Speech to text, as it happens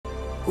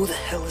Who the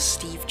hell is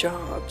Steve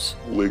Jobs?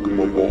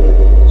 Glimmer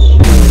balls.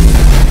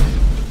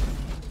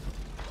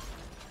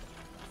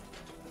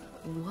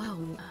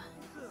 Whoa.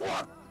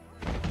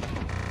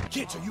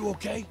 Kids, are you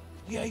okay?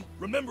 Yay?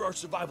 Remember our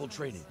survival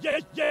training. Yeah,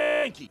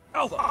 Yankee!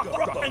 Alpha!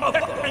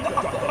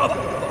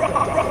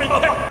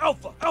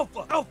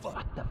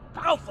 Alpha!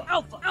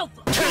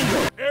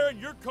 Aaron,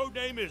 your code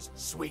name is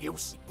Sweetie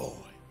Boy.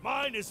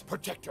 Mine is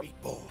Protector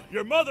Boy.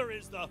 Your mother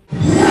is the...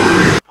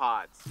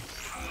 Pods.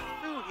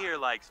 Who here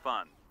likes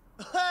fun?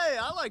 Hey,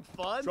 I like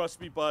fun.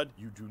 Trust me, bud,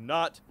 you do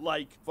not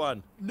like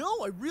fun.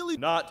 No, I really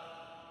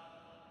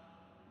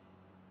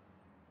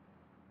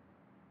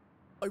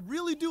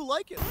do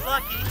like it.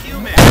 Lucky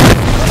human.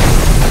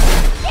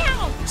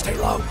 Stay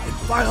low and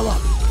file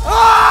up.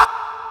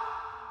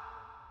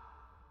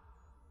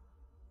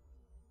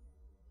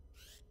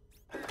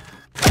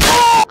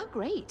 Oh,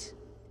 great.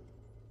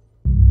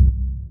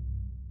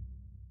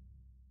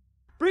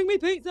 Bring me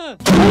pizza!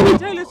 Bring me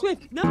Taylor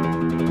Swift! No!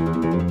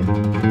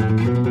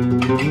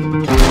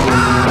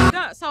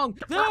 That song!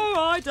 No,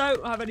 I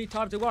don't have any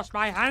time to wash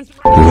my hands.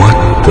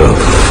 What the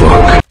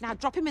fuck? Now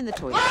drop him in the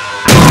toilet.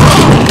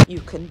 You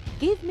can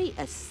give me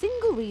a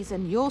single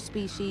reason your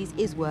species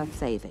is worth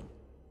saving.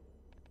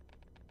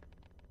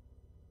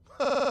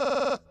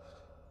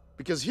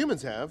 Because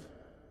humans have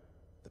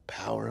the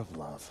power of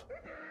love.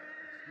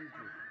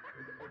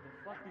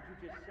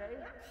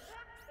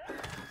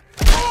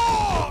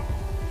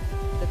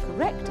 The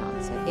correct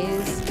answer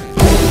is...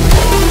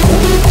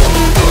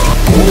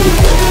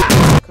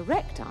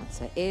 Correct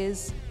answer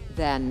is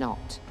they're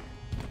not.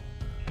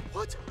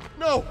 What?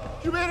 No!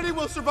 Humanity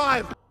will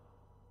survive!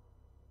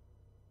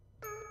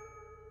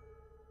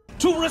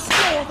 To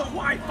restore the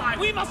Wi-Fi,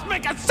 we must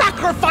make a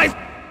sacrifice!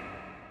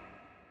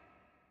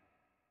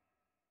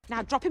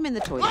 Now drop him in the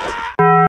toilet.